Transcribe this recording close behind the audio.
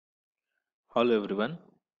Hello everyone.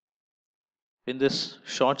 In this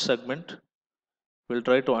short segment, we'll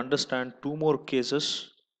try to understand two more cases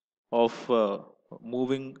of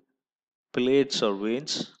moving plates or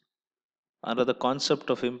vanes under the concept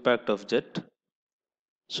of impact of jet.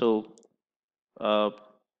 So uh,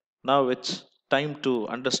 now it's time to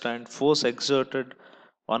understand force exerted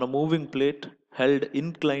on a moving plate held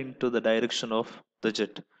inclined to the direction of the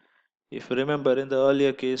jet. If you remember in the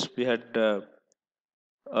earlier case, we had a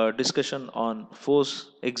discussion on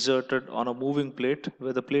force exerted on a moving plate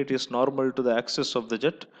where the plate is normal to the axis of the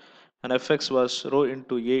jet and fx was rho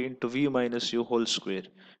into a into v minus u whole square,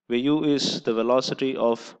 where u is the velocity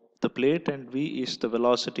of the plate and v is the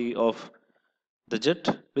velocity of the jet,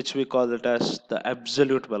 which we call it as the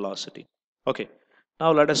absolute velocity. Okay,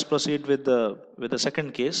 now let us proceed with the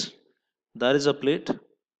second case. There is a plate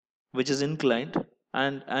which is inclined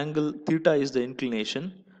and angle theta is the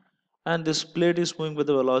inclination, and this plate is moving with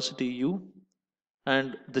the velocity u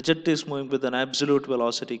and the jet is moving with an absolute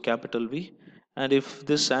velocity capital V. And if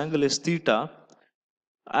this angle is theta,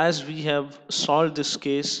 as we have solved this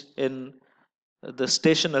case in the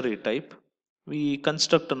stationary type, we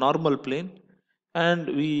construct a normal plane and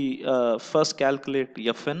we first calculate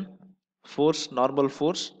Fn, force, normal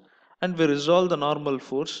force, and we resolve the normal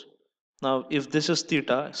force. Now, if this is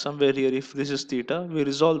theta, somewhere here, if this is theta, we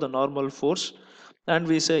resolve the normal force and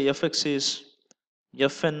we say Fx is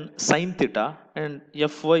Fn sine theta and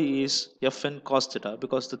Fy is Fn cos theta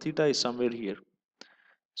because the theta is somewhere here.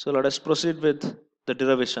 So let us proceed with the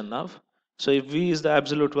derivation now. So if v is the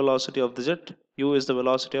absolute velocity of the jet, u is the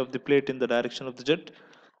velocity of the plate in the direction of the jet,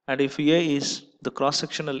 and if a is the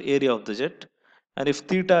cross-sectional area of the jet, and if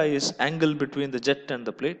theta is angle between the jet and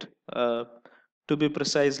the plate, to be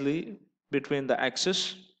precisely between the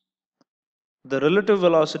axis, the relative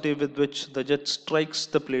velocity with which the jet strikes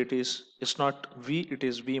the plate is not v, it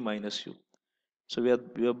is v minus u. So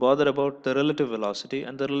we are bothered about the relative velocity,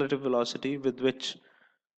 and the relative velocity with which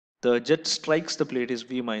the jet strikes the plate is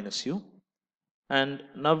v minus u. And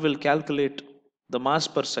now we'll calculate the mass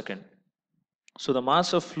per second. So the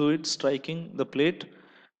mass of fluid striking the plate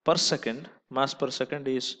per second, mass per second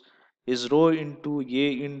is rho into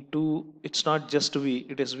a into, it's not just v,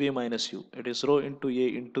 it is v minus u. It is rho into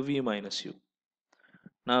a into v minus u.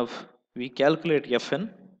 Now we calculate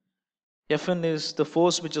Fn. Fn is the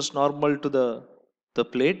force which is normal to the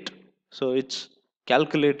plate. So it's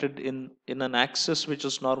calculated in an axis which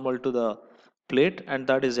is normal to the plate, and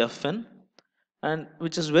that is Fn. And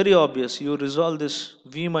which is very obvious. You resolve this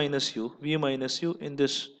v minus u in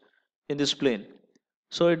this plane.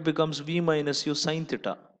 So it becomes v minus u sine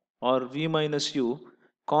theta, or v minus u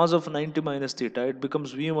cos of 90 minus theta. It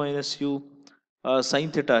becomes v minus u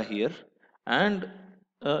sine theta here, and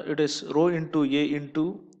it is rho into a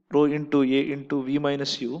into v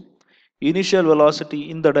minus u. Initial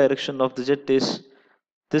velocity in the direction of the jet is,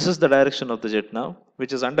 this is the direction of the jet now,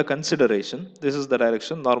 which is under consideration. This is the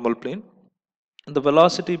direction, normal plane. And the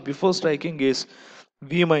velocity before striking is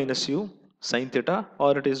v minus u sine theta,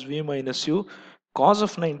 or it is v minus u cos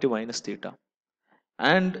of 90 minus theta.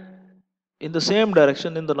 And in the same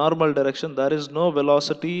direction, in the normal direction, there is no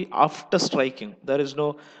velocity after striking. There is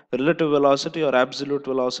no relative velocity or absolute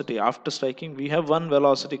velocity after striking. We have one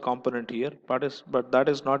velocity component here, but that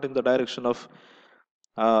is not in the direction of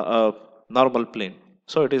a normal plane.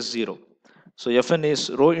 So it is 0. So Fn is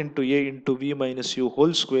rho into a into v minus u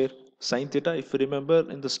whole square sine theta. If you remember,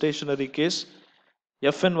 in the stationary case,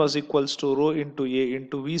 Fn was equals to rho into a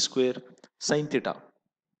into v square sine theta.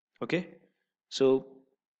 Okay. So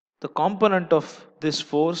the component of this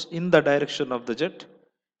force in the direction of the jet,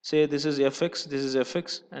 say this is Fx, this is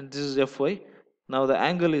Fx, and this is Fy. Now the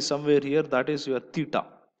angle is somewhere here, that is your theta.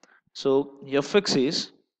 So Fx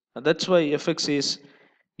is, and that's why Fx is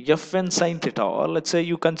Fn sine theta, or let's say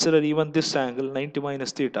you consider even this angle 90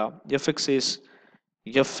 minus theta. Fx is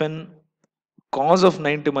Fn cos of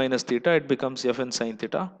 90 minus theta, it becomes Fn sine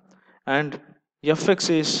theta, and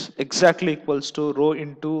Fx is exactly equals to rho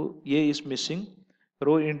into a is missing,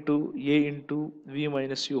 rho into a into v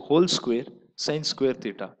minus u whole square sine square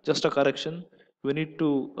theta. Just a correction, we need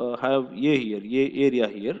to have a here, a area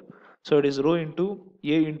here. So it is rho into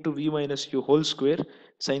a into v minus u whole square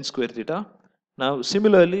sine square theta. Now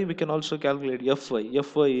similarly, we can also calculate Fy.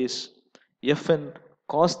 Fy is Fn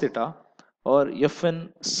cos theta, or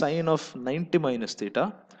Fn sine of 90 minus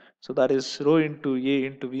theta. So that is rho into a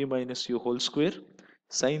into v minus u whole square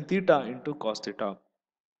sine theta into cos theta.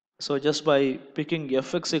 So just by picking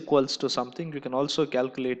Fx equals to something, you can also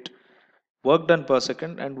calculate work done per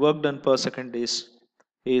second, and work done per second is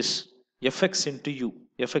Fx into u,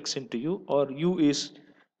 Fx into u, or u is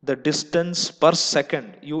the distance per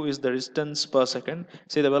second. U is the distance per second.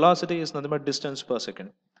 See, the velocity is nothing but distance per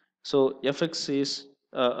second. So Fx is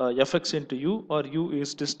Fx into U, or U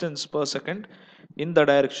is distance per second in the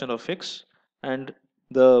direction of x, and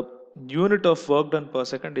the unit of work done per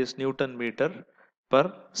second is Newton meter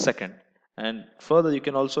per second. And further, you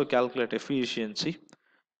can also calculate efficiency.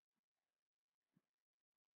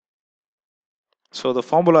 So the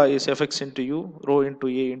formula is Fx into U, rho into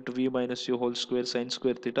A into V minus U whole square sin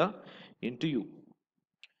square theta into U.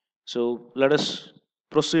 So let us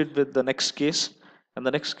proceed with the next case. And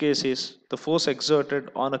the next case is the force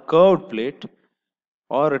exerted on a curved plate,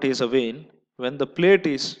 or it is a vane, when the plate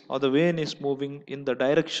is or the vane is moving in the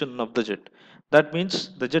direction of the jet. That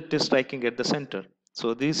means the jet is striking at the center.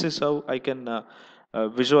 So this is how I can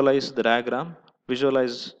visualize the diagram,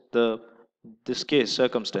 visualize this case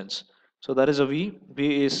circumstance. So there is a V.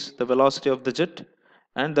 V is the velocity of the jet,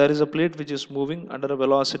 and there is a plate which is moving under a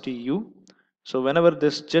velocity U. So whenever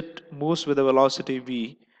this jet moves with a velocity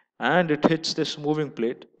V and it hits this moving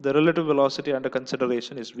plate, the relative velocity under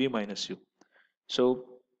consideration is V minus U. So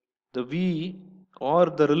the V, or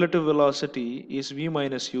the relative velocity, is V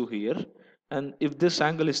minus U here. And if this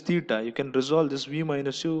angle is theta, you can resolve this V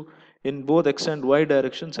minus U in both x and y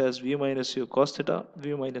directions as V minus U cos theta,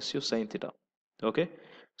 V minus U sin theta. Okay.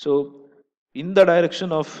 So in the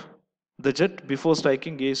direction of the jet before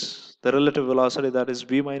striking is the relative velocity, that is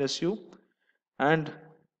V minus U, and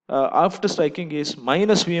after striking is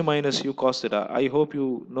minus V minus U cos theta. I hope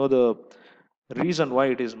you know the reason why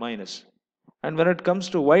it is minus. And when it comes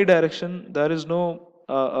to y direction, there is no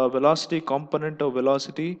velocity component of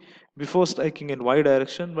velocity before striking in y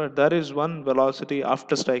direction, but there is one velocity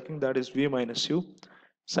after striking, that is V minus U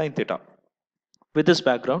sin theta. With this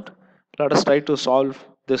background, let us try to solve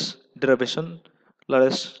this derivation. Let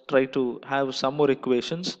us try to have some more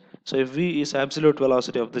equations. So if V is absolute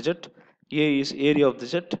velocity of the jet, A is area of the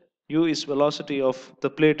jet, U is velocity of the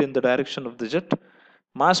plate in the direction of the jet,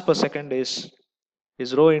 mass per second is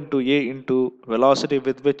rho into A into velocity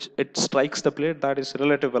with which it strikes the plate, that is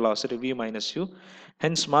relative velocity V minus U.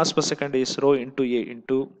 Hence mass per second is rho into A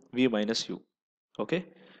into V minus U. Okay.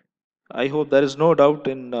 I hope there is no doubt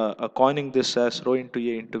in coining this as rho into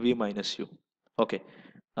A into V minus U. Okay.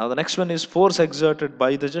 Now the next one is force exerted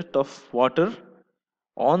by the jet of water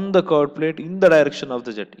on the curved plate in the direction of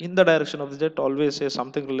the jet. In the direction of the jet always say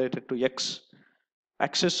something related to x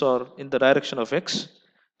axis or in the direction of x.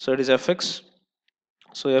 So it is Fx.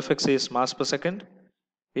 So Fx is mass per second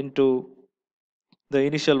into the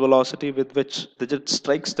initial velocity with which the jet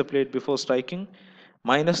strikes the plate before striking,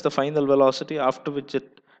 minus the final velocity after which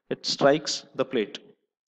it strikes the plate.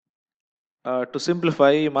 To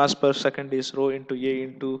simplify, mass per second is rho into A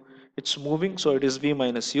into it's moving, so it is V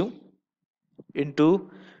minus U,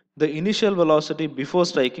 into the initial velocity before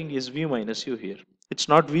striking is V minus U here. It's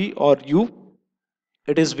not V or U,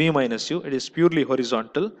 it is V minus U, it is purely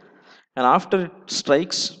horizontal. And after it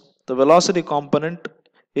strikes, the velocity component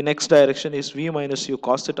in x direction is V minus U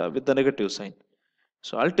cos theta with the negative sign.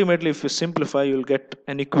 So ultimately, if you simplify, you'll get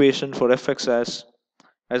an equation for Fx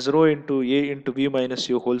as rho into A into V minus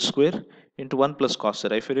U whole square into 1 plus cos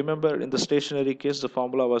theta. If you remember, in the stationary case, the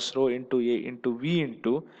formula was rho into A into V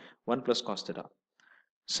into 1 plus cos theta.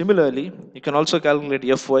 Similarly, you can also calculate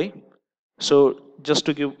Fy. So just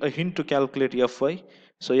to give a hint to calculate Fy,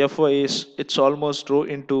 so Fy is, it's almost rho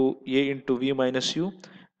into A into V minus U.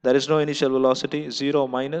 There is no initial velocity, 0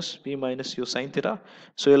 minus V minus U sin theta.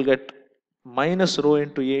 So you'll get minus rho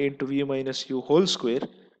into A into V minus U whole square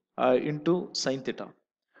into sin theta.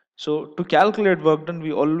 So to calculate work done,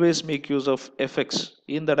 we always make use of Fx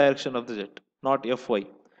in the direction of the jet, not Fy.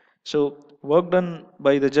 So work done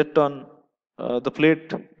by the jet on the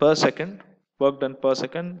plate per second, work done per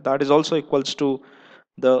second, that is also equals to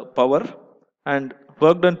the power, and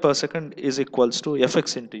work done per second is equals to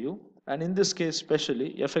Fx into U. And in this case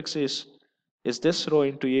especially, Fx is this rho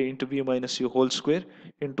into A into V minus U whole square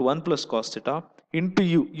into 1 plus cos theta into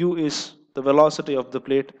U. U is the velocity of the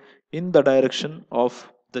plate in the direction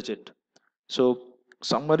of the jet. So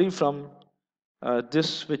summary from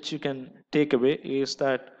this which you can take away is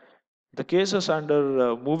that the cases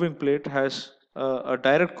under moving plate has a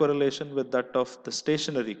direct correlation with that of the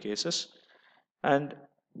stationary cases, and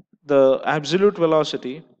the absolute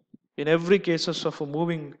velocity in every cases of a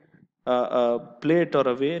moving plate or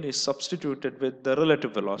a vane is substituted with the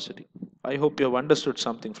relative velocity. I hope you have understood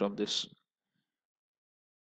something from this.